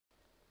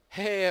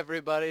Hey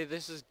everybody,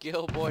 this is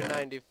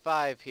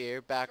gillboy95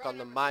 here, back on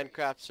the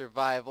Minecraft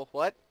survival.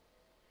 What?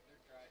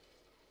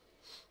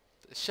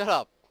 Shut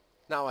up.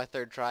 Not my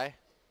third try.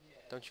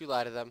 Don't you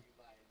lie to them.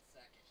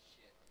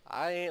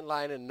 I ain't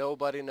lying to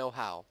nobody no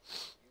how.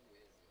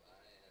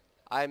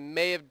 I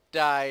may have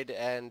died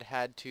and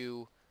had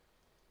to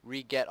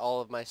re-get all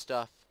of my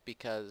stuff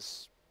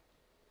because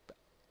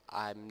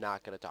I'm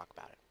not going to talk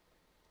about it.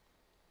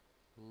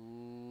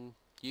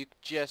 You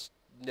just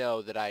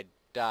know that I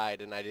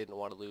died and I didn't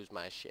want to lose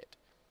my shit.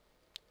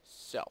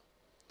 So,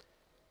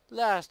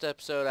 last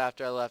episode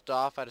after I left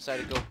off, I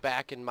decided to go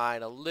back and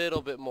mine a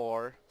little bit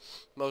more,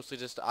 mostly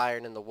just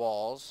iron in the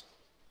walls,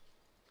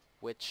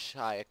 which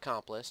I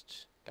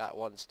accomplished. Got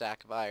 1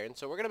 stack of iron,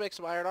 so we're going to make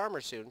some iron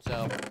armor soon,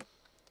 so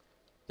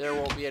there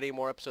won't be any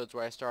more episodes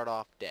where I start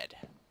off dead.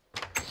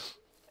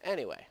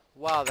 Anyway,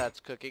 while that's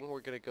cooking, we're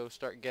going to go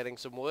start getting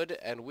some wood,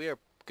 and we are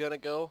going to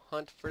go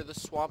hunt for the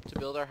swamp to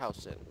build our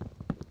house in.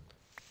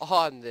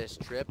 On this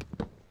trip,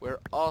 we're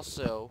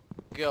also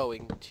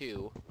going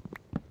to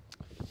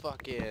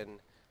fucking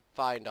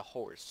find a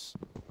horse.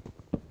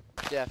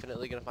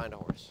 Definitely gonna find a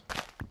horse.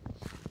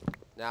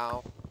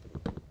 Now,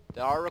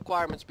 there are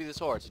requirements to be this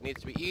horse. It needs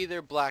to be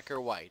either black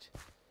or white.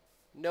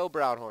 No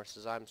brown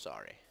horses, I'm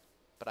sorry.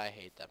 But I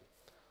hate them.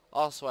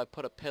 Also, I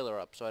put a pillar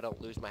up so I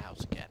don't lose my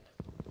house again.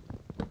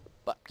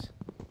 But,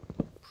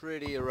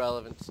 pretty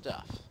irrelevant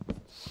stuff.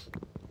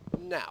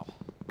 Now,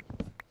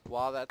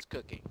 while that's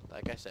cooking,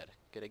 like I said,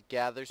 gonna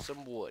gather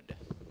some wood.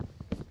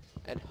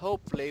 And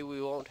hopefully we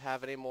won't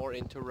have any more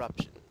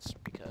interruptions,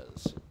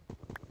 because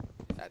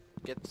that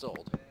gets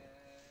old.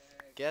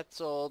 Gets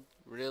old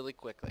really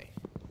quickly.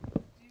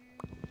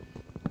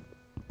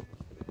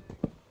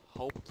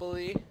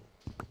 Hopefully,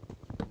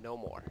 no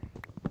more.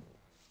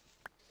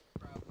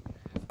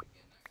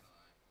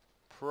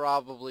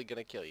 Probably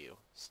gonna kill you,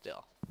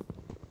 still.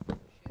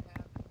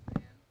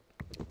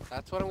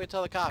 That's what I'm gonna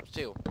tell the cops,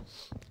 too.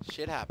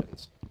 Shit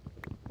happens.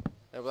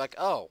 They'll be like,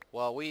 oh,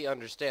 well, we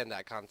understand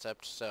that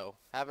concept, so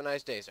have a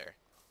nice day, sir.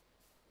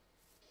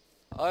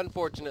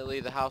 Unfortunately,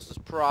 the house is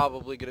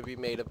probably going to be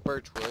made of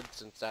birch wood,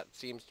 since that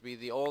seems to be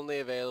the only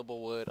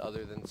available wood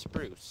other than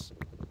spruce.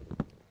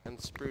 And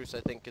spruce,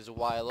 I think, is a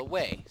while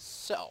away,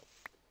 so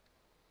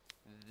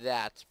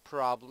that's a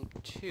problem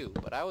too.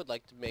 But I would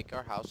like to make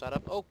our house out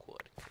of oak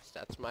wood, because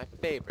that's my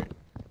favorite.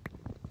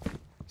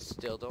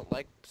 Still don't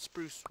like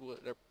spruce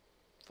wood, or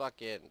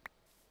fucking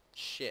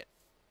shit.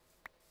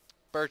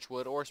 Birch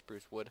wood or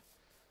spruce wood.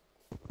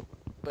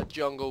 But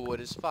jungle wood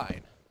is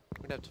fine.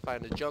 We'd have to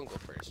find a jungle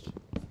first.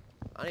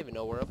 I don't even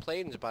know where a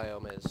plains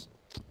biome is.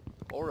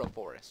 Or a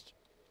forest.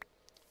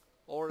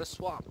 Or a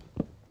swamp.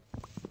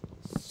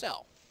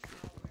 So.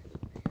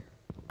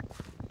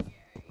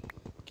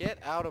 Get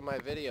out of my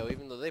video,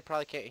 even though they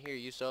probably can't hear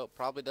you, so it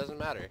probably doesn't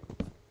matter.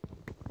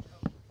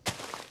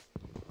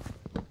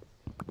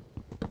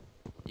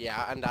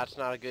 Yeah, and that's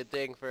not a good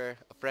thing for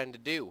a friend to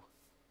do.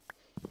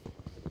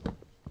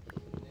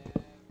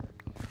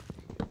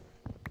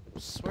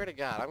 Swear to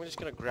God, I'm just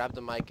gonna grab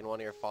the mic in one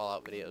of your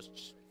Fallout videos.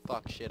 Just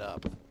fuck shit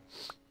up.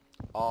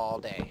 All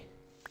day.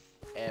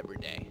 Every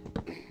day.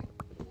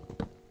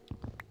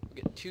 We'll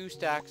get 2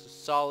 stacks of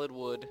solid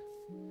wood.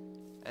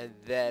 And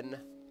then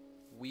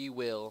we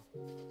will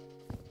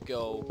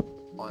go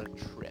on a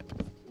trip.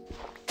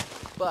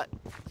 But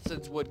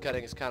since wood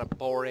cutting is kind of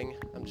boring,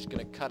 I'm just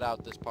gonna cut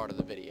out this part of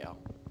the video.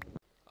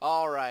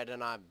 Alright,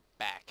 and I'm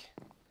back.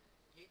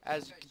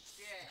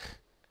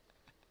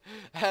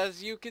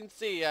 As you can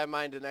see, I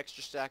mined an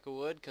extra stack of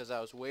wood because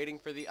I was waiting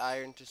for the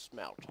iron to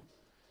smelt.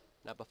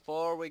 Now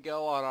before we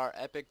go on our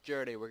epic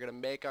journey, we're going to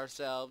make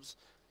ourselves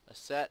a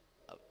set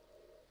of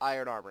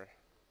iron armor.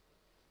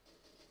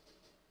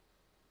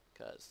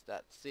 Because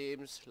that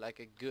seems like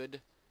a good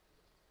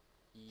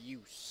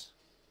use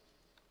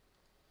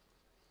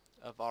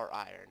of our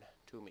iron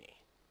to me.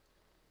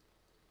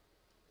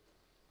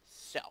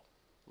 So,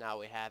 now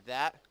we have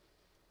that.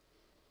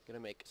 Gonna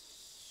make a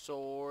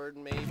sword,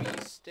 maybe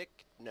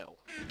stick? No.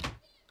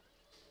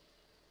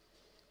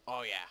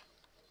 Oh yeah.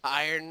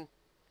 Iron.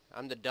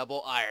 I'm the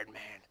double Iron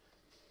Man.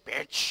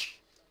 Bitch.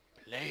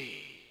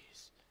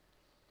 Please.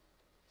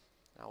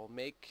 Now we'll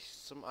make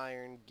some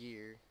iron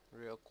gear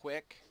real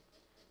quick.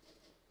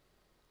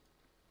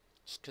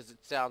 Just because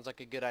it sounds like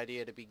a good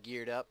idea to be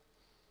geared up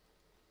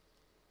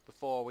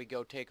before we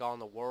go take on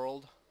the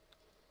world.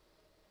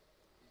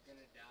 You're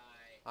gonna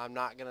die. I'm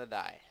not gonna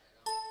die.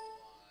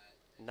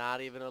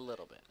 Not even a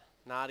little bit.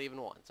 Not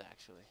even once,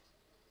 actually.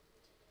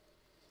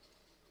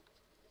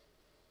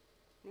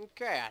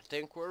 Okay, I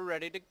think we're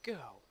ready to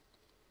go.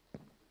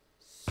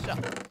 So,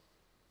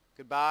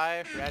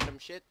 goodbye, random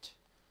shit.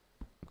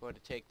 Going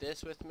to take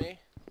this with me.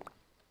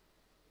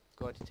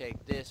 Going to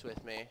take this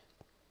with me.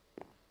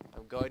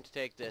 I'm going to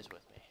take this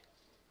with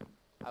me.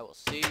 I will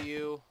see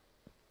you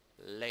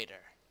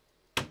later.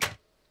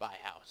 Bye,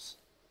 house.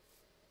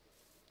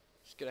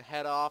 Just gonna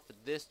head off in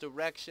this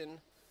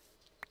direction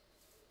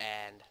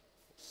and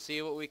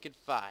see what we can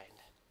find.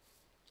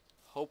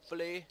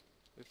 Hopefully,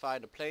 we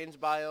find a plains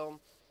biome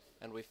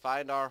and we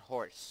find our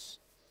horse.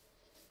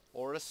 Or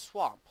or a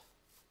swamp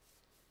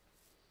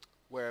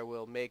where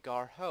we'll make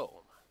our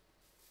home.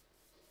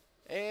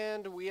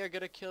 And we are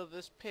gonna kill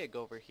this pig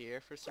over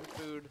here for some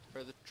food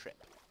for the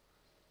trip.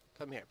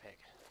 Come here, pig.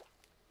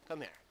 Come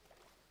here.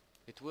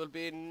 It will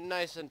be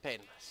nice and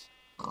painless.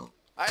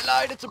 I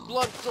lied, it's a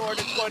blunt sword,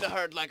 it's going to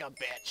hurt like a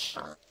bitch.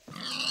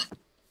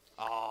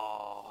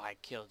 Oh, I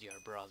killed your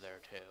brother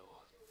too.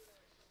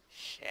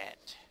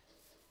 Shit.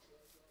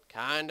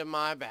 Kinda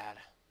my bad.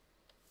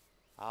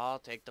 I'll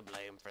take the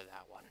blame for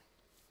that one.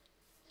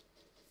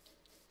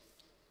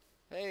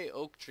 Hey,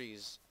 oak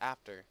trees,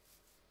 after.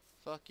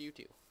 Fuck you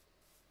too.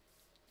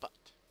 But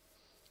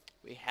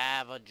we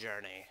have a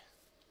journey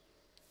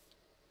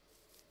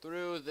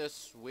through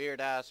this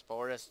weird-ass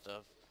forest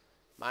of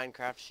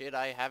Minecraft shit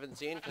I haven't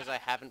seen because I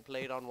haven't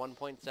played on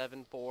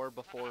 1.74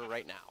 before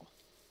right now.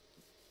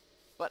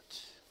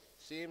 But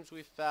seems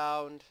we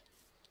found,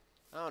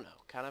 I don't know,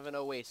 kind of an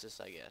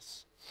oasis, I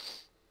guess.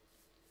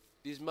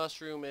 These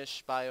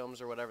mushroom-ish biomes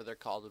or whatever they're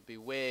called would be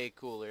way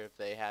cooler if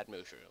they had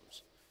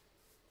mushrooms.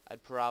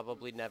 I'd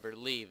probably never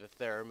leave if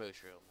there are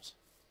mushrooms,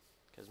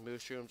 because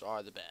mushrooms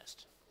are the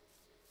best.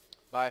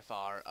 By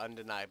far,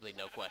 undeniably,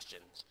 no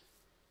questions,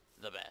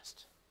 the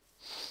best.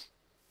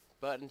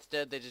 But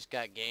instead they just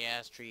got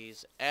gay-ass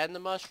trees and the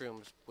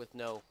mushrooms with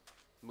no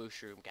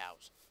mushroom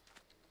cows.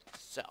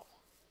 So,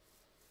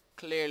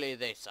 clearly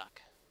they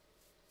suck.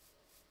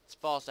 It's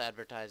false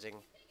advertising.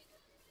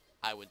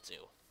 I would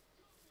sue.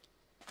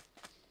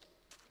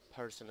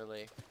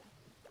 Personally.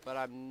 But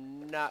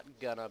I'm not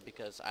gonna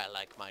because I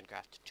like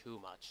Minecraft too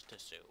much to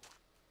sue.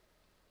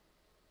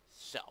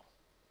 So,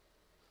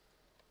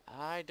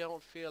 I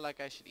don't feel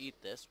like I should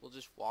eat this. We'll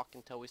just walk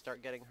until we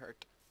start getting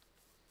hurt.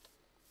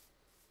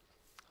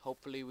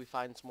 Hopefully we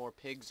find some more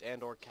pigs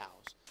and or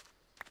cows.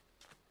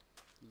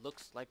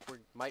 Looks like we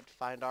might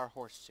find our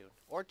horse soon.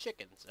 Or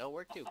chickens. It'll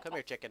work too. Come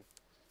here, chicken.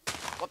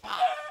 Whoop!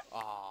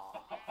 Aw.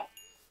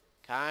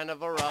 Kind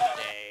of a rough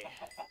day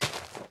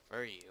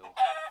for you.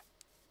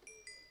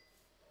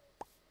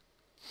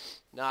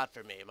 Not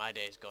for me. My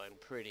day's going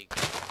pretty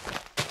good.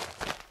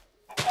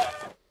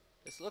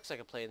 This looks like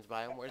a plains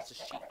biome. Where's the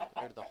sheep?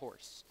 Where's the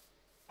horse?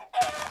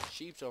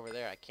 Sheep's over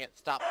there. I can't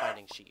stop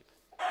finding sheep.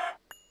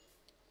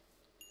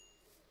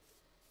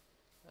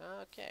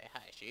 Okay,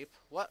 hi sheep.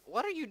 What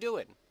are you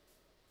doing?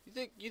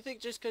 You think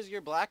just because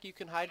you're black you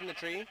can hide in the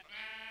tree?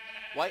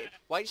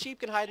 White sheep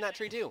can hide in that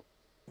tree too.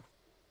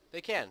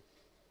 They can.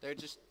 They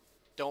just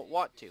don't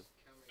want to.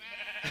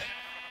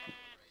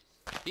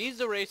 He's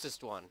the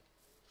racist one.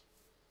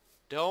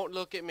 Don't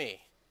look at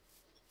me.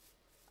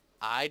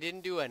 I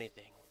didn't do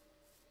anything.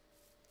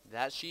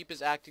 That sheep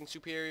is acting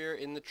superior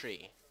in the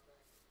tree.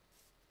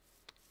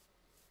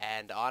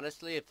 And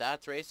honestly, if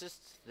that's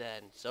racist,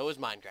 then so is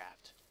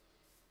Minecraft.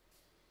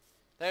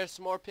 There's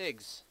some more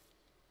pigs.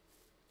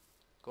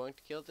 Going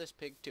to kill this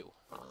pig too.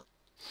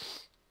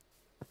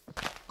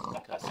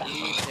 Because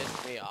he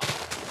pissed me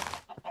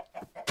off.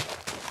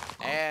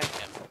 And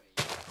him.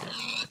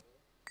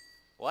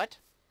 What?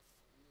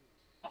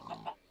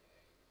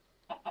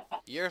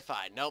 You're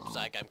fine. Nope,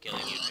 psych, I'm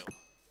killing you too.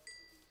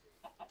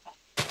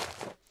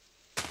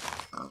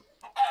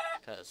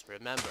 Because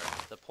remember,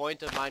 the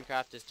point of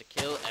Minecraft is to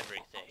kill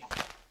everything.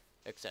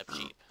 Except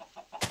sheep.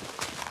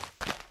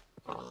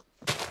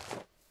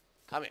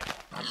 Come here.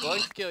 I'm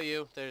going to kill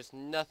you. There's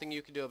nothing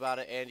you can do about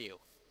it, and you.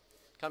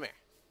 Come here.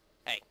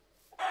 Hey.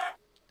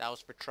 That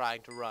was for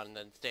trying to run and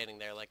then standing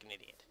there like an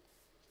idiot.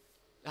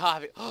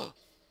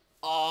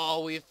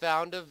 Oh, we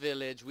found a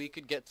village. We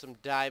could get some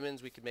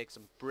diamonds. We could make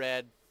some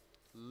bread.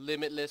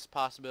 Limitless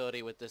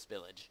possibility with this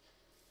village.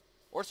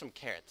 Or some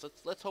carrots.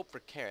 Let's hope for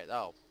carrots.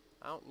 Oh,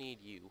 I don't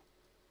need you.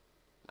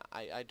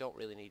 I don't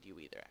really need you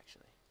either,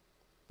 actually.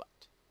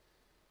 But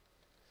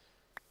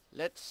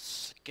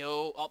let's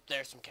go. Oh,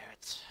 there's some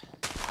carrots.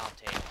 I'll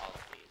take all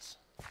of these.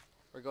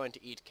 We're going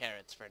to eat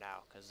carrots for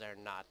now, because they're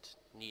not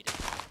needed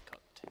to be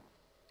cooked.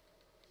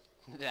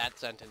 That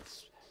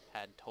sentence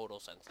had total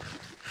sense.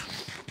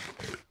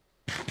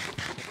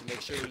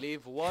 Make sure we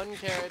leave one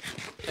carrot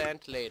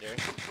plant later.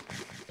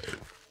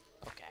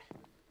 Okay.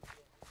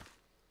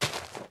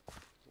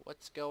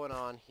 What's going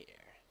on here?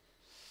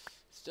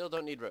 Still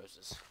don't need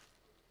roses.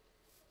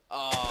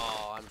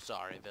 Oh, I'm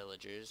sorry,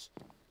 villagers.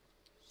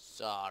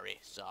 Sorry.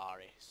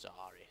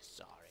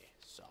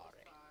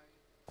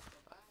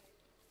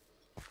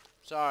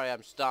 Sorry,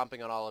 I'm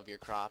stomping on all of your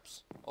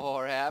crops.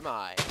 Or am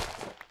I?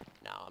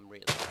 No, I'm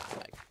really not.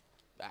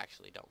 I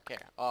actually don't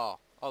care. Oh,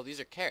 these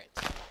are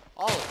carrots.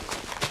 All of these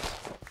are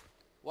carrots.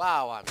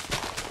 Wow, I'm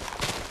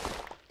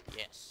smart.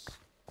 Yes.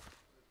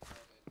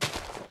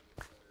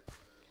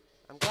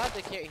 I'm glad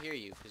they can't hear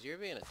you, because you're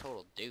being a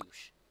total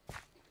douche.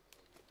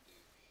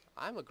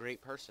 I'm a great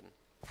person.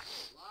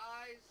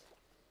 Lies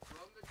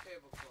from the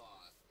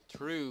tablecloth.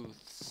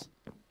 Truths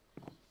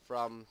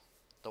from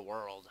the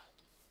world.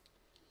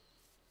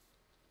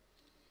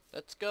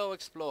 Let's go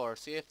explore,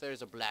 see if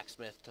there's a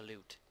blacksmith to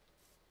loot.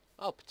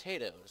 Oh,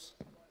 potatoes.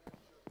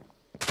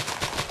 Yeah,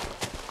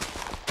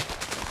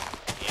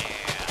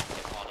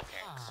 get all the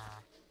carrots.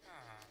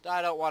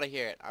 I don't want to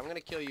hear it. I'm gonna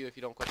kill you if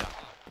you don't quit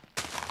talking.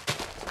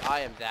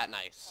 I am that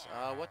nice.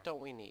 What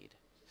don't we need?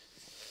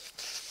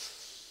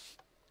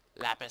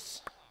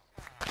 Lapis.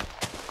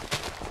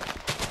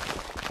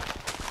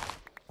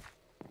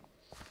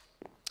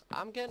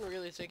 I'm getting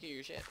really sick of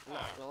your shit. I'm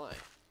not gonna lie.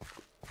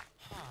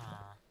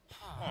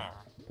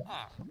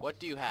 What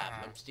do you have?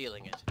 I'm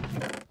stealing it.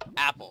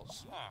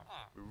 Apples.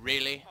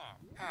 Really?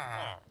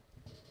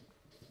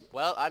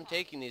 Well, I'm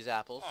taking these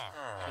apples,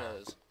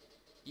 because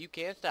you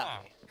can't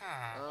stop me.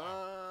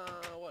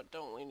 What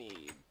don't we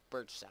need?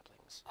 Birch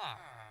saplings.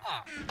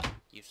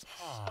 Useless.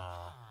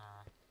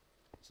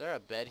 Is there a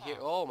bed here?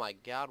 Oh my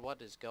god,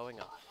 what is going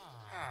on?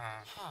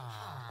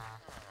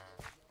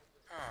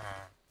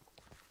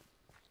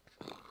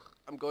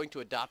 I'm going to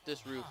adopt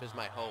this roof as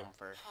my home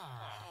for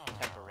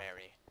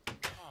temporary.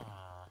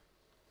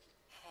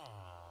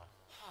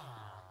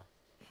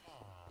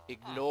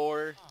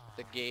 Ignore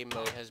the game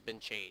mode has been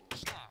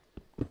changed.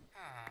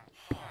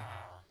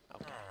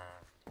 Okay.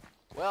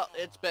 Well,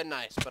 it's been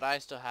nice, but I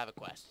still have a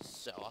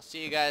quest, so I'll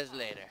see you guys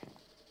later.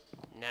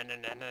 No,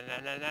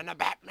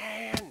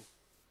 Batman!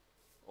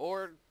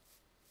 Or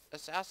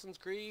Assassin's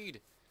Creed.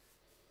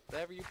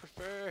 Whatever you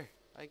prefer,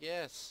 I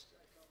guess.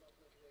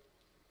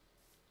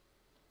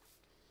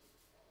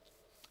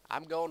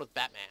 I'm going with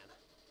Batman.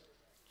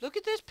 Look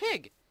at this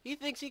pig! He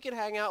thinks he can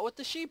hang out with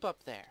the sheep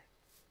up there.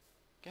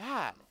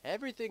 God,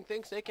 everything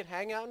thinks they can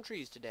hang out in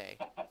trees today.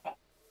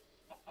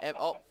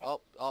 Oh.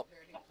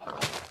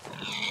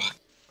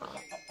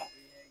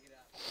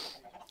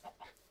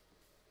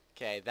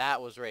 Okay,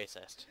 that was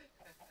racist.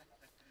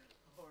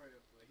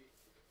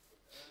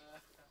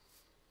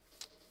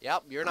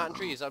 Yep, you're not in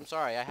trees. I'm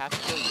sorry, I have to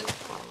kill you.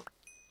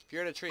 If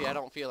you're in a tree, I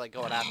don't feel like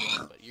going after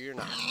you, but you're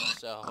not.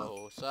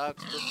 So,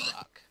 sucks to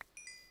suck.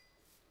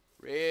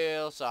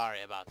 Real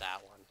sorry about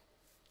that one.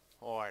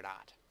 Or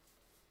not.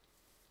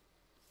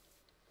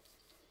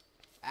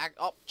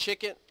 Oh,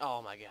 chicken.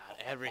 Oh my god,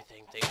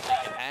 everything thinks they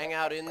can hang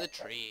out in the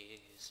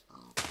trees.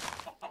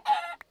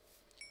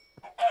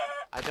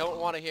 I don't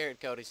want to hear it,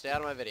 Cody. Stay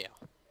out of my video.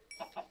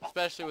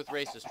 Especially with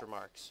racist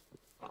remarks.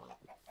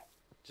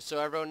 Just so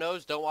everyone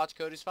knows, don't watch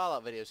Cody's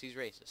Fallout videos. He's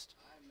racist.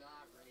 I'm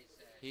not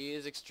racist. He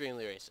is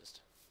extremely racist.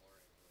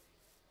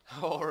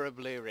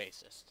 Horribly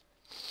racist.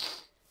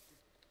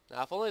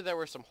 Now, if only there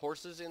were some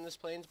horses in this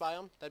plains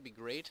biome, that'd be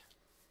great.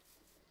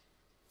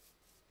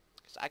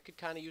 Because I could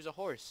kind of use a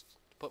horse to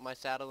put my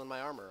saddle and my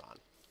armor on.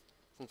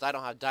 Since I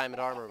don't have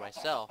diamond armor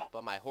myself,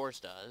 but my horse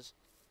does.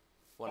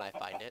 When I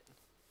find it.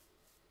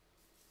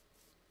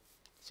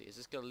 Let's see, is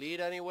this going to lead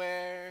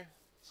anywhere?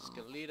 Is this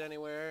going to lead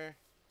anywhere?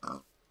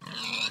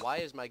 Why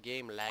is my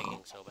game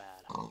lagging so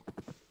bad?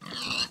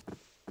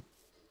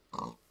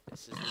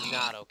 This is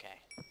not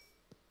okay.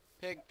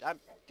 Pig,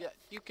 yeah,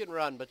 you can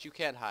run, but you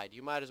can't hide.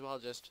 You might as well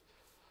just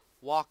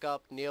walk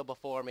up, kneel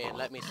before me, and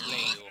let me slay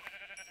you.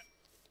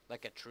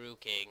 Like a true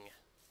king.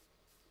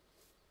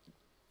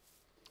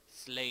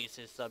 Slays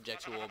his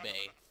subjects who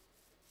obey,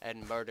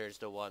 and murders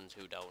the ones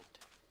who don't.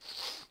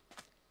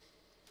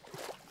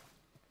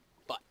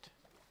 But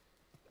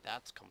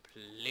that's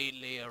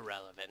completely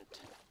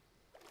irrelevant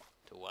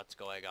to what's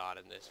going on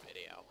in this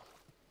video.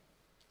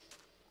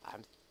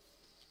 I'm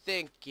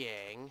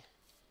thinking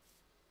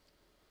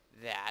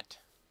that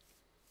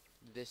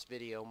this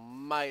video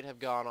might have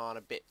gone on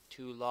a bit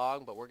too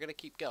long, but we're going to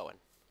keep going.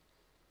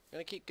 We're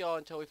going to keep going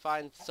until we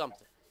find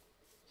something.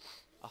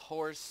 A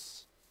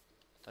horse,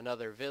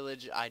 another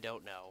village, I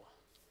don't know.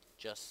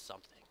 Just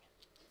something.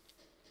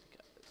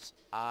 Because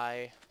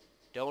I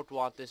don't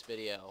want this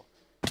video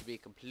to be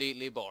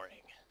completely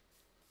boring.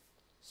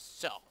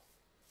 So,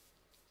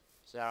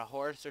 is there a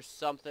horse or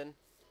something?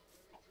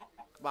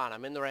 Come on,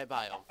 I'm in the right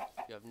biome.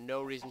 You have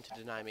no reason to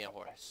deny me a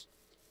horse.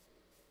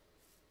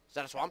 Is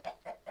that a swamp?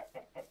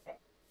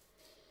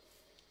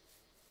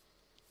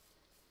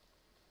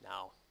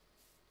 No.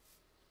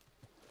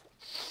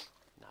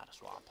 Not a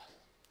swamp.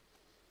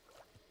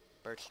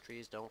 Birch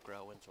trees don't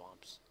grow in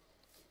swamps.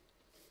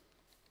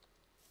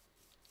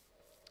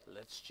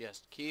 Let's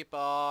just keep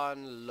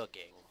on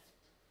looking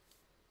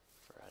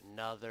for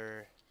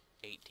another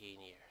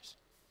 18 years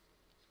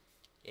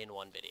in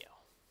one video.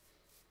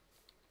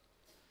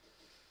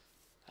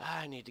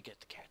 I need to get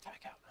the carrots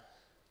back out.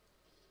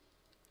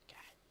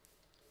 Okay.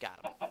 Got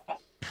him.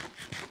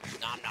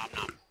 Nom nom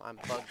nom. I'm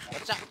bug.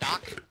 What's up,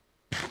 Doc?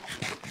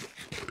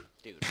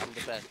 Dude, I'm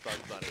the best Bugs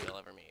Bunny you'll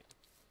ever meet.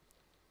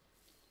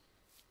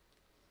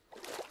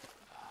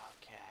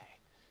 Okay.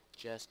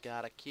 Just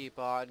gotta keep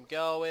on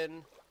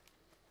going.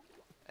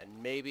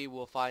 And maybe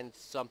we'll find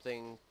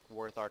something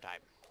worth our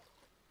time.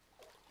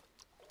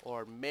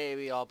 Or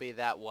maybe I'll be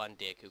that one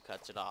dick who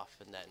cuts it off,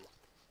 and then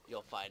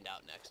you'll find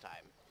out next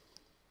time.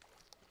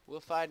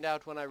 We'll find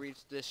out when I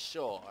reach this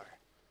shore.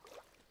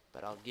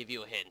 But I'll give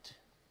you a hint.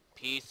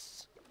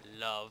 Peace,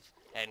 love,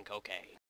 and cocaine.